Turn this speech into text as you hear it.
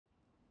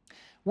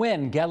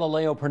When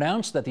Galileo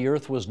pronounced that the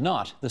Earth was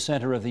not the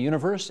center of the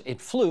universe, it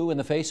flew in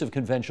the face of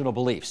conventional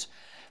beliefs.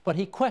 But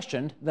he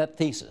questioned that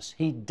thesis.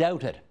 He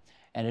doubted.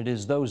 And it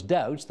is those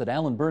doubts that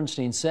Alan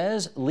Bernstein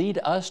says lead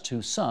us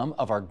to some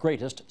of our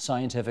greatest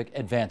scientific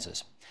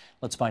advances.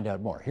 Let's find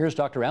out more. Here's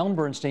Dr. Alan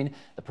Bernstein,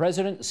 the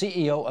president and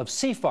CEO of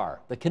CFAR,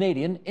 the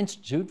Canadian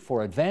Institute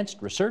for Advanced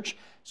Research.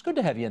 It's good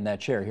to have you in that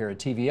chair here at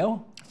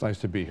TVO. It's nice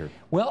to be here.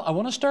 Well, I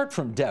want to start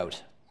from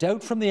doubt.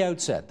 Doubt from the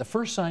outset. The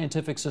first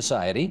scientific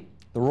society,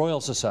 the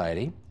Royal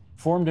Society,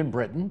 formed in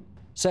Britain,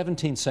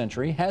 17th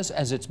century, has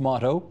as its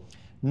motto,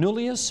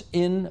 nullius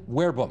in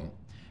verbum.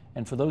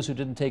 And for those who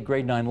didn't take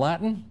grade 9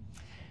 Latin,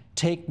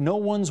 take no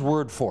one's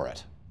word for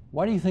it.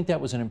 Why do you think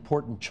that was an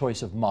important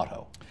choice of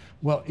motto?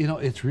 Well, you know,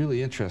 it's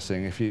really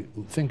interesting. If you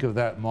think of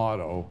that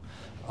motto,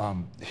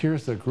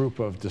 here's the group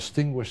of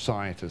distinguished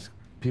scientists,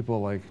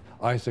 people like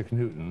Isaac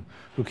Newton,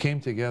 who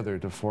came together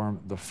to form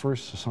the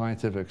first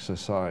scientific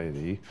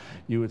society.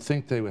 You would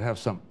think they would have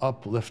some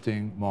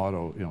uplifting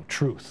motto, you know,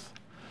 truth,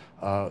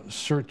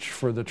 search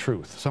for the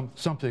truth,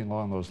 something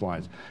along those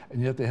lines.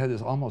 And yet they had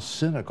this almost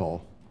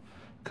cynical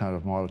kind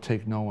of motto,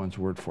 take no one's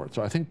word for it.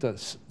 So I think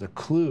that's the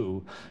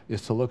clue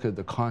is to look at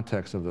the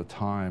context of the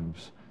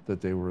times that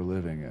they were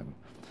living in.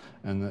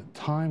 And the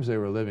times they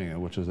were living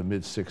in, which was the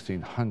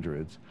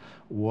mid-1600s,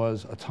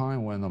 was a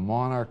time when the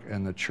monarch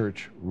and the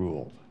church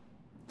ruled.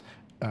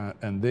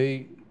 And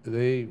they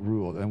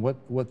ruled. And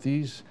what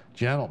these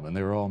gentlemen,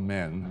 they were all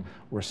men,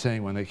 were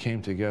saying when they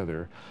came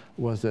together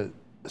was that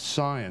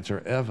science or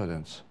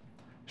evidence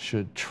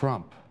should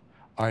trump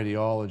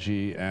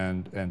ideology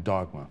and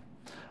dogma.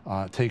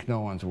 Take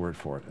no one's word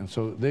for it. And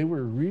so they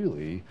were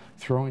really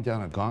throwing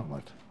down a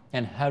gauntlet.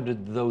 And how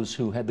did those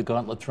who had the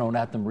gauntlet thrown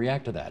at them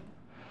react to that?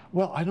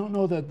 Well, I don't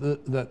know that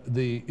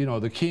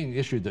the king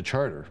issued the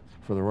charter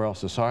for the Royal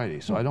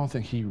Society, so I don't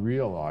think he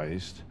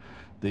realized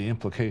the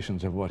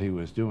implications of what he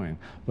was doing.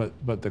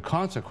 But the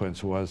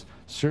consequence was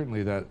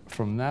certainly that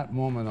from that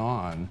moment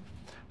on,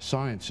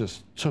 science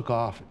just took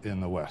off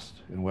in the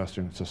West, in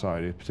Western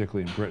society,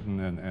 particularly in Britain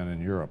and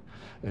in Europe.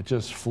 It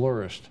just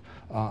flourished,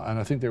 and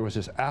I think there was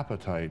this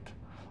appetite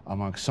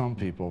among some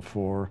people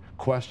for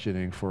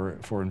questioning,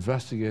 for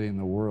investigating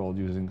the world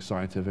using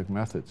scientific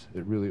methods.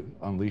 It really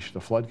unleashed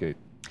a floodgate.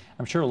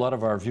 I'm sure a lot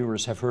of our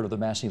viewers have heard of the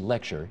Massey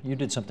Lecture. You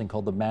did something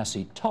called the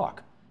Massey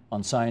Talk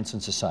on science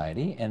and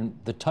society, and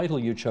the title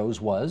you chose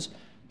was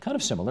kind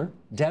of similar,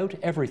 Doubt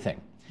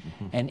Everything.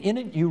 And in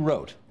it you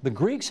wrote, the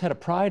Greeks had a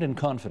pride and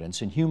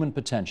confidence in human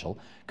potential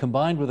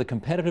combined with a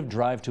competitive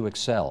drive to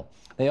excel.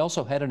 They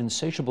also had an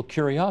insatiable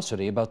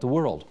curiosity about the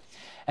world.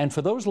 And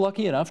for those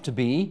lucky enough to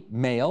be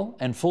male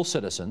and full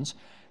citizens,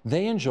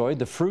 they enjoyed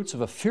the fruits of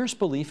a fierce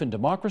belief in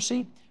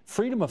democracy,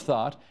 freedom of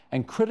thought,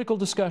 and critical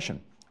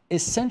discussion,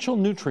 essential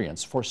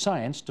nutrients for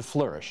science to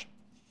flourish.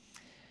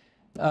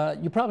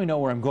 You probably know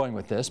where I'm going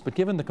with this, but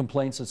given the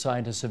complaints that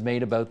scientists have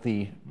made about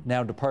the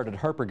now departed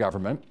Harper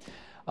government,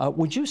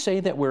 would you say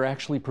that we're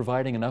actually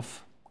providing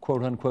enough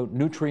quote-unquote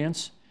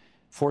nutrients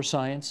for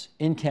science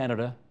in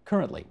Canada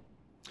currently?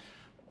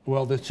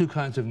 Well, there's two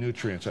kinds of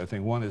nutrients, I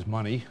think. One is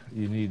money.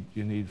 You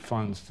need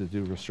funds to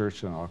do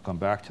research, and I'll come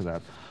back to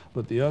that.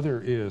 But the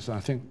other is, I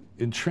think,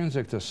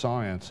 intrinsic to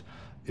science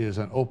is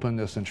an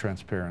openness and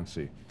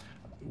transparency.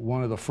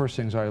 One of the first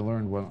things I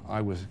learned when I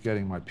was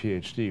getting my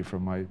PhD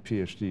from my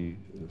PhD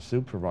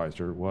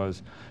supervisor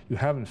was you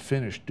haven't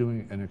finished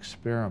doing an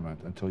experiment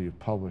until you've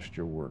published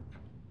your work,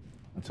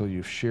 until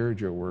you've shared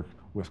your work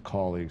with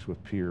colleagues,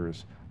 with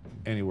peers,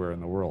 anywhere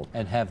in the world.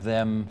 And have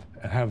them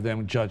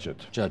judge it.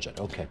 Judge it,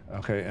 okay.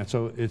 Okay, and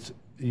so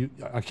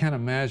I can't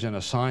imagine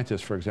a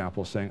scientist, for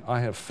example, saying, I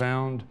have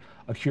found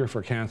a cure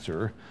for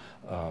cancer,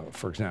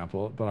 for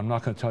example, but I'm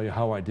not going to tell you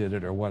how I did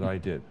it or what I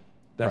did.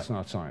 That's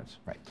not science.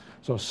 Right.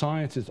 So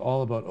science is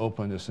all about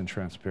openness and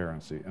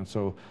transparency. And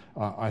so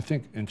I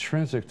think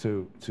intrinsic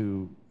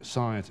to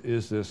science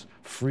is this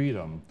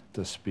freedom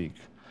to speak.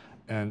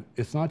 And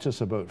it's not just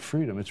about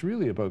freedom, it's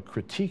really about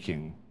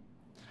critiquing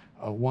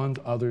one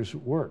other's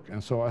work.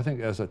 And so I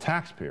think as a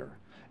taxpayer,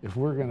 if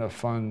we're going to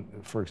fund,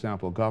 for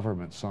example,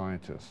 government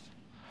scientists,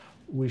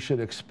 we should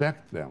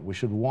expect them, we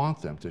should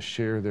want them to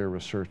share their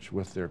research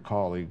with their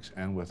colleagues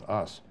and with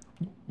us.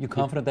 You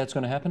confident that's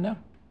going to happen now?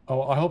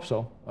 Oh, I hope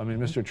so. I mean,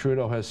 Mr.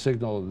 Trudeau has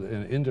signaled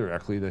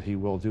indirectly that he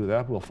will do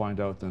that. We'll find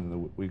out in the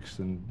weeks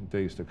and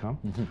days to come.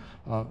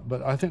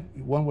 But I think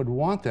one would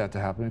want that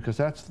to happen because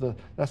that's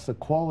the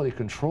quality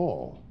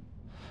control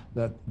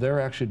that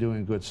they're actually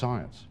doing good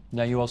science.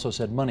 Now, you also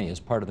said money is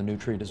part of the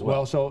nutrient as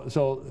well. Well,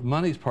 so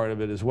money's part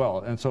of it as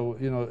well. And so,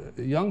 you know,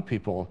 young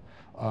people,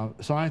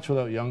 science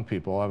without young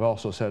people, I've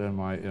also said in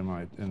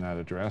that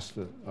address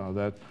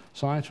that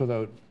science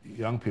without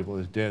young people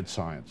is dead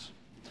science.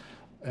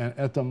 And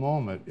at the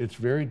moment, it's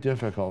very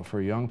difficult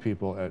for young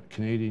people at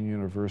Canadian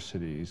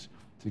universities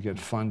to get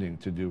funding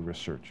to do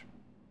research.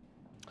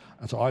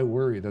 And so I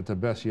worry that the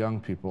best young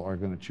people are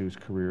going to choose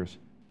careers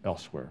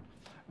elsewhere.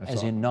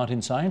 As in not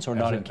in science or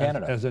not in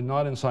Canada? As in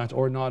not in science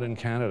or not in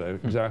Canada,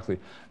 exactly.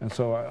 And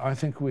so I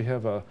think we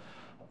have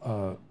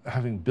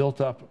having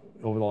built up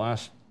over the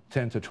last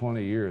 10 to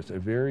 20 years, a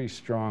very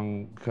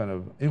strong kind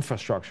of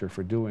infrastructure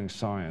for doing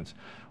science,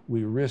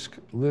 we risk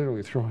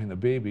literally throwing the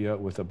baby out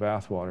with the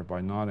bathwater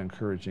by not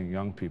encouraging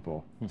young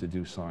people to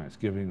do science,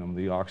 giving them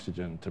the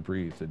oxygen to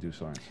breathe to do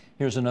science.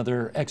 Here's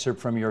another excerpt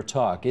from your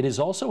talk. It is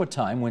also a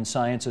time when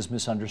science is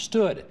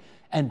misunderstood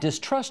and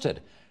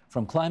distrusted,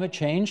 from climate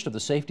change to the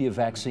safety of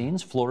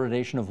vaccines,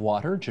 fluoridation of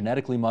water,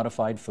 genetically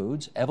modified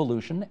foods,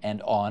 evolution,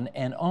 and on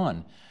and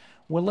on.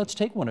 Well, let's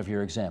take one of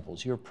your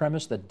examples. Your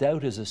premise that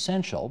doubt is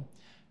essential.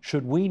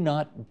 Should we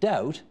not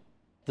doubt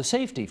the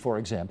safety, for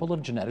example,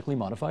 of genetically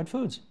modified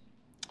foods?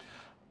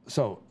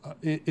 So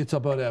it's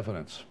about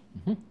evidence.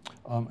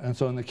 And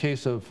so in the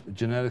case of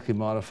genetically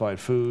modified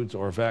foods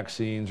or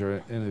vaccines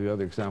or any of the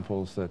other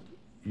examples that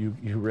you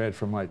read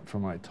from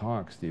my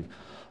talk, Steve,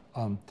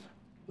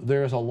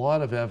 there's a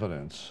lot of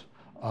evidence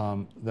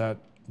that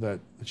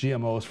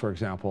GMOs, for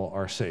example,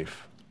 are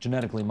safe.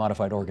 Genetically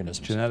modified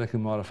organisms. Genetically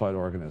modified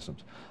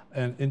organisms.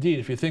 And indeed,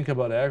 if you think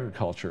about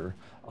agriculture,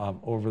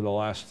 over the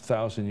last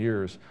 1,000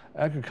 years,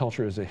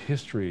 agriculture is a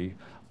history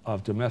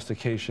of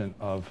domestication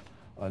of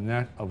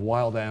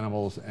wild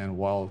animals and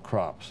wild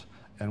crops.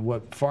 And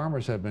what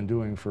farmers have been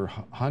doing for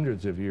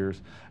hundreds of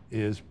years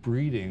is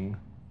breeding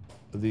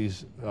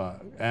these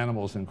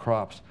animals and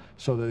crops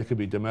so that they could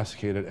be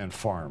domesticated and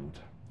farmed.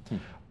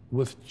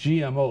 With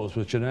GMOs,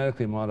 with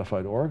genetically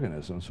modified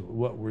organisms,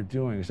 what we're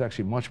doing is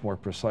actually much more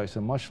precise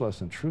and much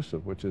less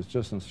intrusive, which is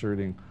just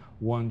inserting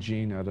one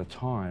gene at a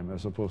time,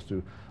 as opposed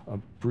to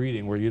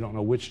breeding where you don't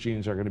know which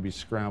genes are going to be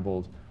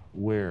scrambled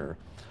where.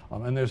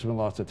 And there's been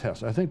lots of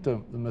tests. I think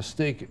the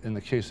mistake in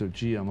the case of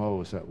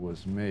GMOs that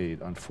was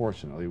made,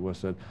 unfortunately,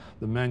 was that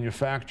the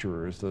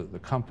manufacturers, the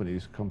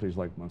companies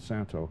like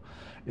Monsanto,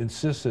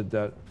 insisted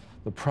that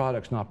the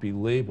products not be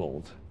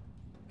labeled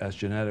as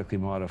genetically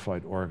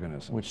modified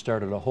organisms. Which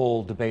started a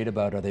whole debate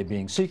about are they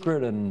being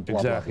secret and blah,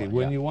 exactly. blah, blah.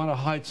 When you want to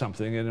hide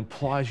something, it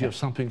implies you have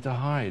something to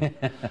hide.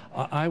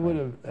 I would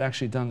have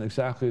actually done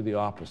exactly the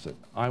opposite.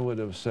 I would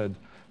have said,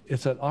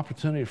 it's an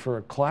opportunity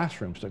for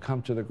classrooms to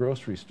come to the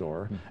grocery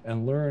store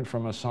and learn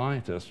from a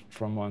scientist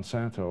from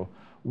Monsanto,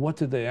 what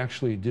did they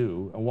actually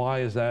do, and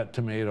why is that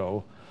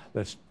tomato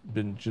that's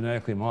been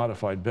genetically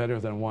modified better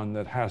than one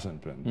that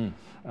hasn't been.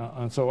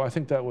 And so I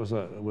think that was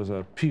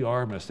a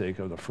PR mistake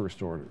of the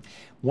first order.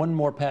 One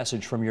more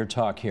passage from your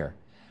talk here.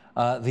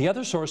 The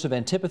other source of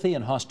antipathy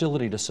and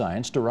hostility to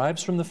science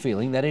derives from the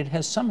feeling that it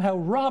has somehow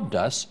robbed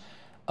us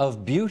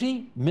of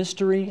beauty,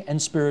 mystery,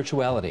 and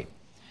spirituality.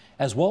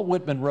 As Walt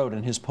Whitman wrote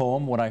in his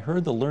poem, When I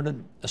Heard the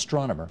Learned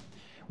Astronomer,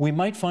 we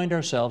might find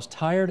ourselves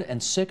tired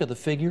and sick of the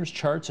figures,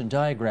 charts, and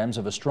diagrams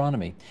of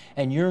astronomy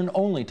and yearn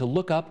only to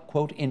look up,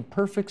 quote, in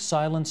perfect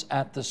silence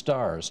at the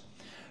stars.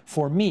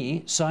 For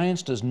me,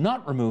 science does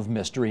not remove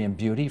mystery and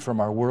beauty from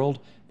our world,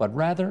 but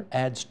rather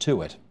adds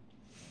to it.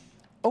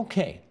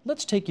 Okay,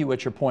 let's take you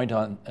at your point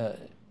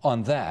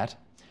on that,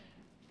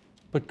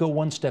 but go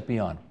one step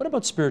beyond. What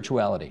about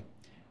spirituality?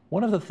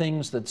 One of the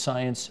things that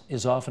science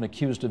is often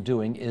accused of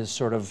doing is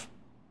sort of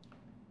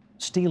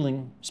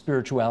stealing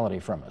spirituality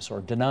from us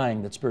or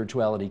denying that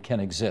spirituality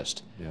can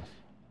exist. Yes.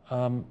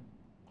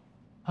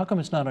 How come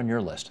it's not on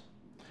your list?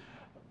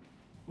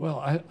 Well,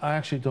 I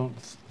actually don't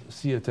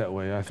see it that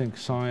way. I think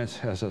science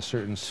has a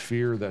certain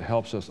sphere that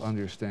helps us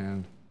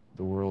understand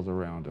the world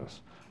around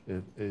us.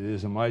 It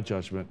is, in my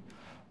judgment,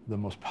 the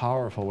most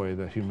powerful way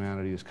that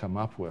humanity has come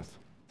up with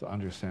to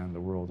understand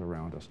the world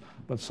around us.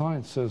 But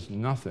science says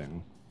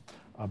nothing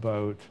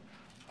about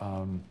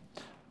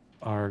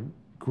our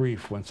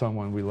grief when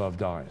someone we love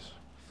dies.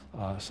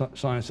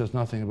 Science says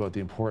nothing about the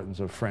importance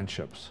of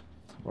friendships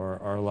or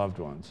our loved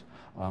ones,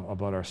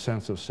 about our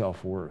sense of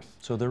self-worth.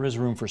 So there is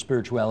room for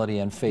spirituality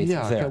and faith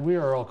there. Yeah, we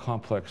are all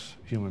complex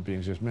human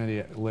beings. There's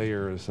many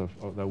layers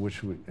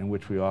in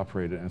which we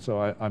operate. And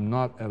so I'm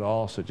not at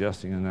all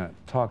suggesting in that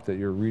talk that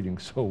you're reading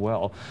so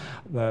well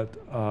that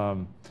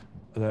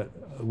that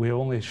we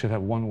only should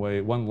have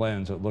one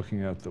lens at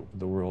looking at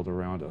the world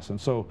around us.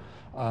 And so,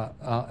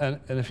 and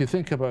if you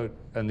think about,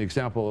 and the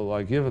example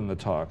I give in the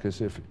talk is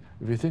if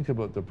you think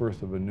about the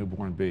birth of a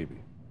newborn baby,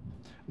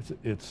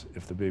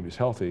 if the baby's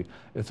healthy,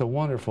 it's a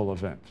wonderful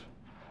event,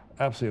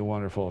 absolutely a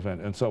wonderful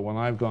event. And so when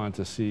I've gone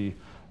to see,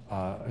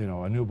 you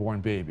know, a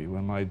newborn baby,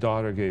 when my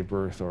daughter gave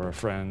birth or a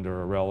friend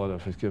or a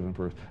relative has given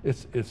birth,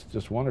 it's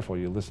just wonderful.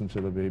 You listen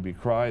to the baby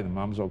cry, the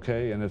mom's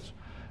okay, and it's,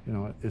 you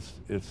know,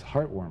 it's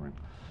heartwarming.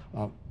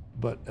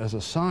 But as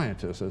a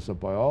scientist, as a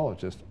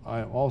biologist,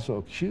 I'm also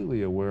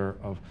acutely aware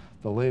of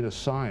the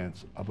latest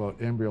science about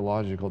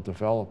embryological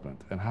development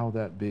and how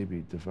that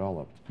baby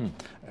developed.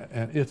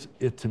 And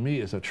it to me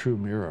is a true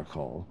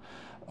miracle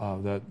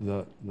that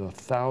the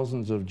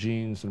thousands of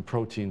genes and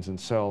proteins and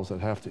cells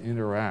that have to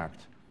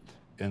interact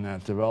in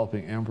that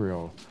developing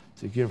embryo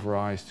to give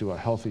rise to a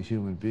healthy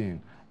human being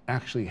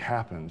actually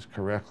happens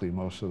correctly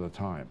most of the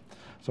time.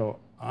 So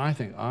I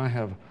think I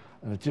have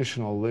an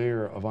additional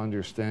layer of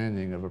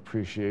understanding, of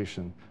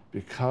appreciation,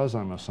 because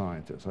I'm a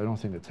scientist. I don't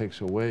think it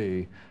takes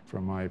away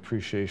from my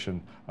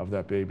appreciation of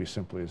that baby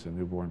simply as a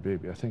newborn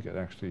baby. I think it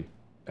actually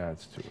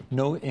adds to it.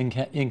 No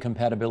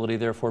incompatibility,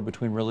 therefore,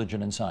 between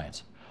religion and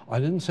science? I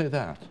didn't say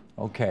that.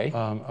 Okay.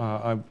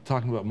 I'm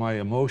talking about my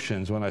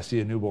emotions when I see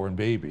a newborn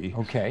baby.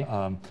 Okay.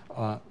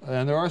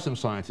 And there are some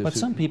scientists. But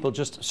some people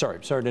just, sorry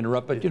to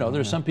interrupt, but you know,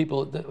 there's some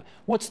people,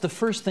 what's the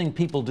first thing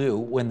people do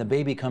when the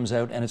baby comes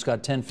out and it's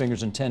got 10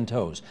 fingers and 10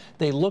 toes?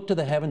 They look to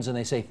the heavens and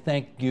they say,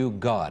 thank you,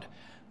 God.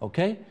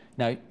 Okay?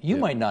 Now, you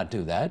might not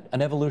do that.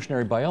 An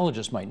evolutionary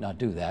biologist might not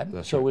do that.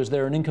 That's so right. is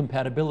there an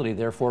incompatibility,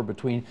 therefore,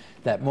 between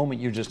that moment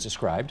you just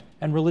described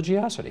and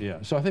religiosity? Yeah,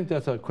 so I think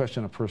that's a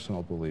question of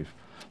personal belief.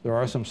 There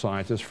are some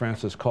scientists,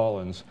 Francis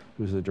Collins,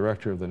 who's the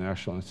director of the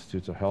National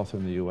Institutes of Health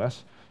in the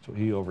U.S., so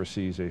he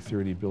oversees a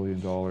 $30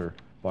 billion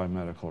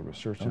biomedical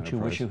research enterprise. Don't you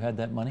wish you had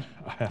that money?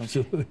 I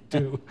absolutely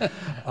do.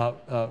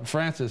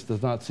 Francis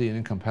does not see an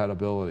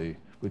incompatibility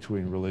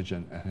between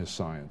religion and his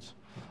science.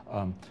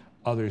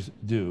 Others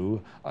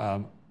do.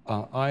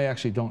 I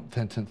actually don't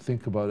tend to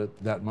think about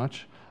it that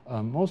much,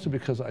 mostly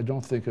because I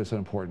don't think it's an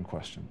important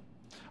question.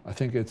 I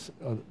think it's,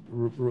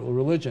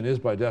 religion is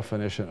by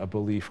definition a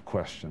belief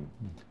question.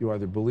 You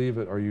either believe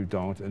it or you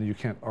don't, and you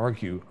can't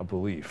argue a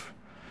belief.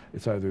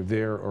 It's either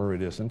there or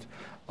it isn't.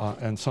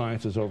 And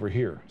science is over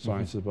here.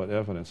 Science is about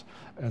evidence.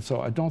 And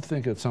so I don't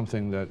think it's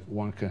something that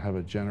one can have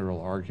a general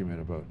argument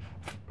about.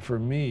 For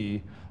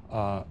me,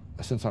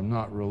 since I'm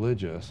not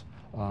religious,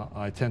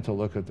 I tend to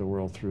look at the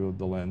world through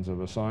the lens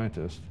of a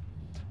scientist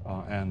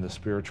and the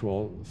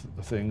spiritual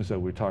things that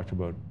we talked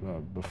about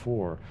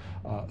before.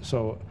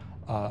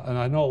 And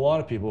I know a lot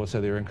of people would say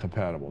they're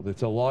incompatible.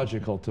 It's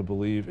illogical to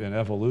believe in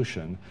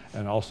evolution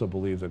and also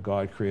believe that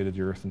God created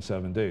the earth in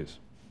 7 days.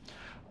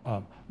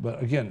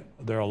 But again,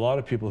 there are a lot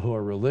of people who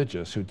are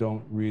religious who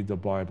don't read the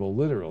Bible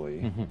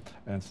literally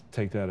and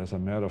take that as a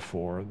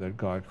metaphor that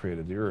God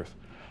created the earth.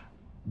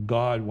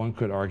 God, one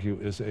could argue,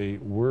 is a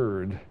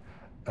word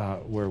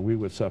where we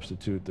would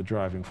substitute the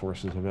driving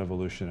forces of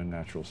evolution and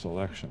natural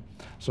selection.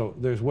 So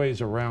there's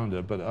ways around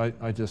it, but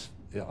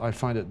I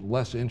find it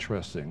less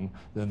interesting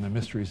than the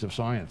mysteries of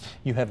science.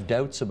 You have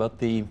doubts about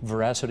the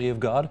veracity of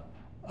God?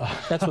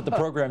 That's what the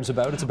program's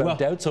about. It's about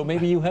doubt, so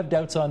maybe you have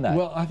doubts on that.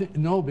 Well,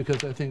 no,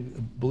 because I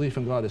think belief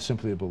in God is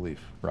simply a belief.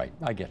 Right,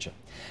 I get you.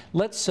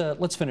 Let's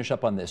finish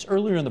up on this.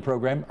 Earlier in the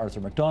program,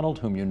 Arthur MacDonald,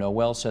 whom you know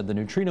well, said the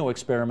neutrino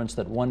experiments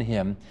that won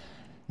him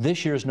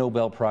this year's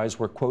Nobel Prize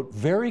were, quote,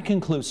 very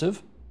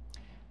conclusive,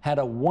 had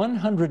a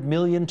 100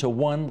 million to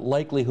 1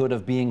 likelihood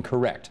of being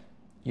correct.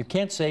 You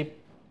can't say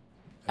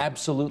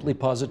absolutely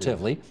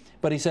positively,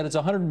 but he said it's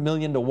 100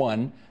 million to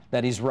 1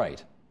 that he's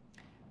right.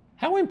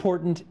 How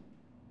important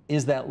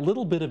is that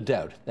little bit of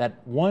doubt, that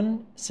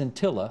one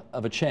scintilla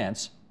of a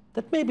chance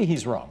that maybe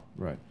he's wrong?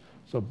 Right.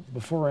 So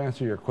before I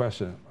answer your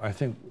question, I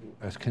think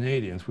as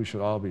Canadians, we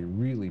should all be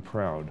really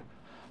proud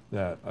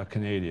that a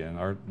Canadian,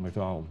 Art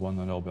MacDonald, won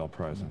the Nobel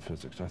Prize in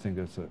Physics. I think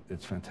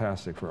it's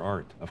fantastic for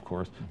art, of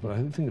course, but I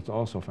think it's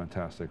also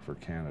fantastic for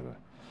Canada.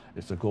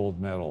 It's a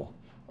gold medal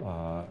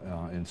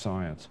in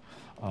science.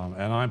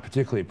 And I'm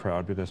particularly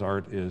proud because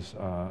Art is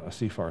a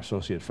CFAR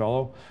Associate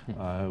Fellow. He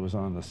was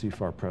on the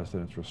CFAR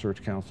President's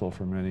Research Council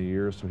for many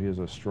years, so he has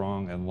a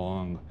strong and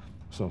long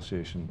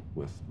association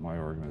with my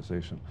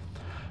organization.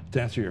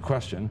 To answer your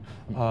question,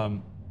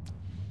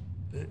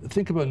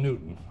 think about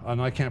Newton, and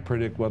I can't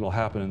predict what will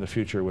happen in the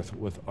future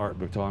with Art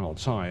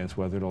MacDonald's science,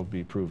 whether it'll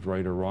be proved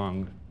right or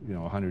wrong,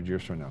 100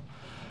 years from now.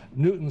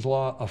 Newton's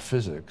laws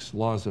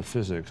of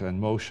physics and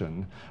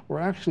motion were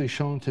actually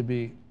shown to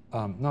be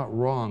not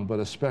wrong, but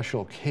a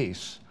special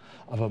case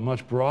of a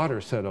much broader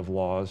set of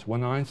laws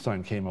when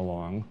Einstein came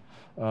along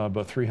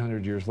about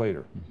 300 years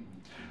later.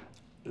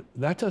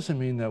 That doesn't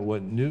mean that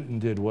what Newton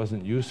did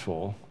wasn't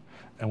useful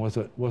and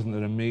wasn't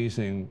an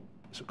amazing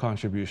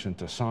contribution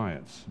to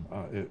science.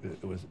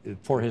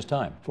 For his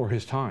time. For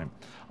his time.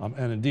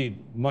 And indeed,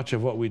 much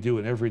of what we do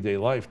in everyday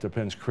life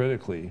depends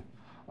critically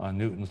on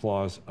Newton's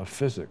laws of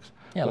physics.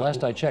 Yeah,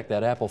 last I checked,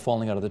 that apple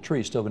falling out of the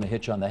tree is still going to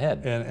hit you on the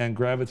head. And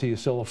gravity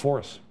is still a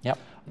force. Yep.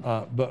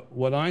 But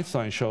what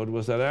Einstein showed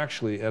was that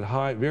actually at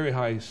very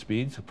high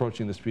speeds,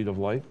 approaching the speed of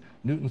light,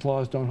 Newton's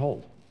laws don't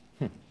hold,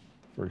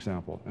 for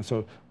example. And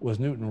so was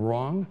Newton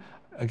wrong?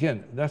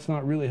 Again, that's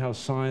not really how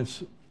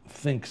science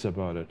thinks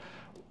about it.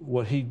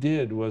 What he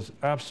did was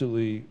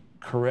absolutely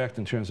correct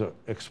in terms of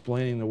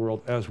explaining the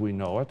world as we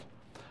know it.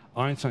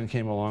 Einstein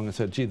came along and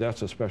said, gee,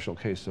 that's a special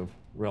case of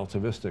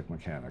relativistic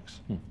mechanics.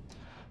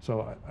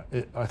 So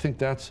I think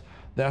that's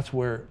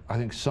where I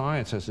think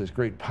science has this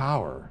great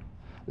power,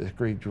 this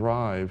great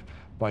drive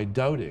by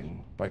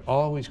doubting, by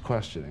always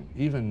questioning,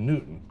 even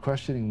Newton,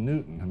 questioning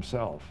Newton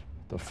himself,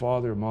 the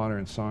father of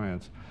modern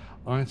science.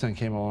 Einstein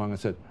came along and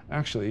said,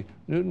 actually,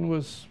 Newton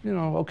was,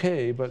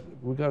 okay, but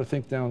we've got to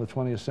think down the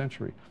 20th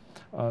century.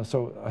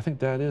 So I think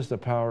that is the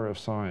power of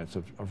science,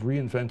 of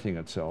reinventing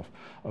itself,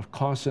 of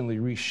constantly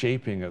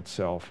reshaping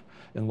itself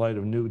in light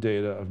of new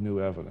data, of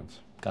new evidence.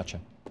 Gotcha.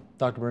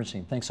 Dr.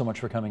 Bernstein, thanks so much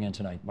for coming in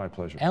tonight. My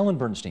pleasure. Alan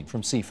Bernstein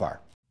from CFAR.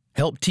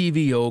 Help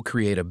TVO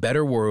create a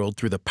better world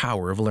through the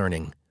power of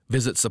learning.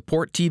 Visit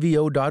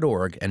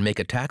supporttvo.org and make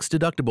a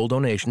tax-deductible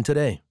donation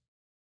today.